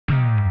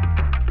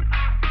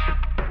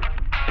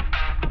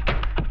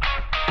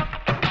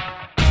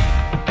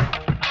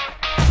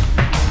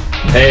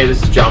Hey,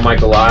 this is John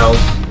Michael Liles.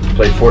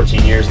 Played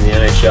 14 years in the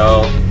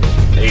NHL,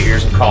 8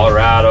 years in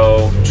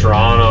Colorado,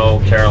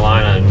 Toronto,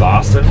 Carolina, and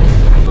Boston.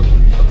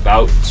 I'm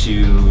about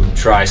to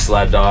try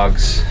Sled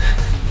Dogs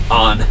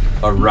on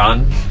a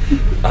run.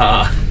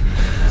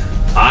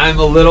 I'm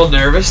a little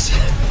nervous.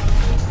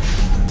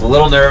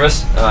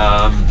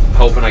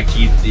 Hoping I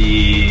keep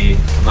the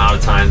amount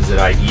of times that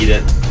I eat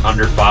it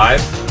under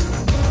 5.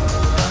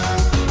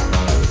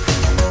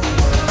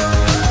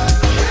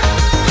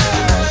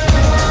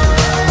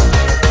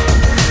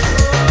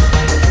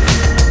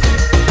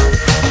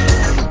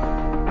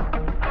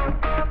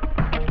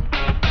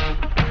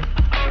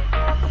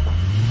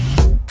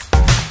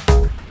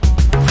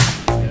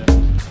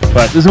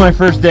 But this is my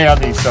first day on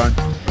these, so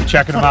I'm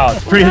checking them out.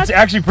 It's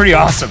actually pretty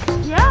awesome.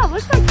 Yeah, it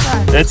looks like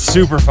fun. It's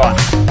super fun.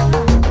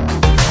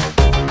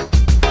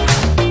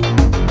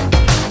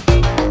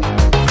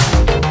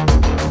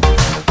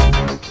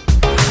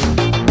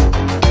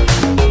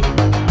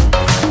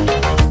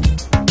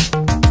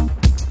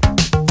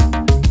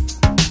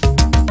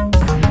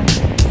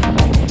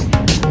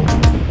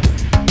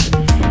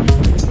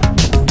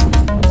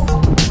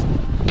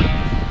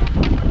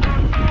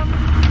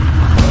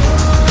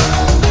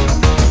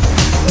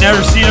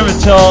 Never seen them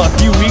until a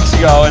few weeks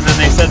ago, and then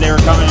they said they were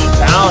coming in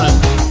town, and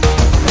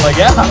I'm like,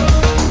 yeah,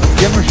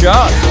 give them a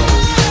shot.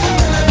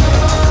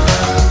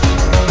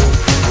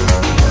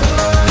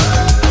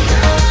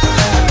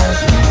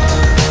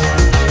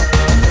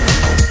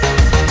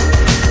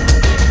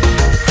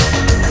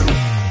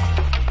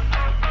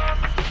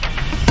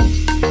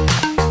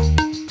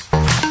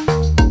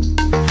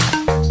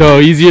 So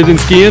easier than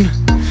skiing?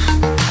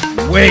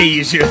 Way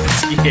easier than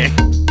skiing.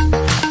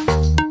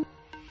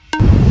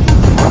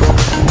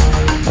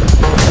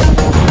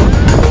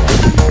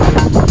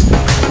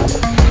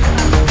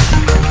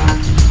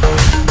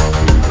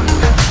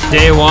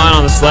 Day one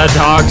on the Sled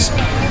Dogs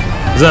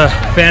was a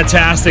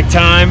fantastic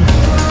time.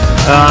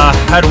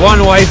 Had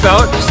one wipe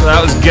out, so that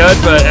was good,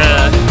 but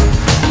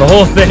the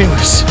whole thing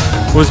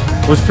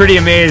was pretty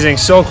amazing.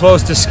 So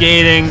close to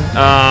skating,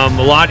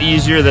 a lot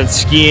easier than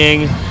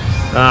skiing.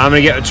 I'm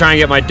gonna try and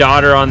get my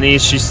daughter on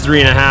these. She's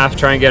 3.5.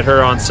 Try and get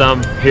her on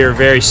some here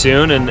very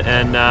soon,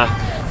 and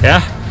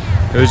yeah,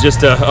 it was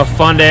just a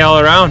fun day all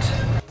around.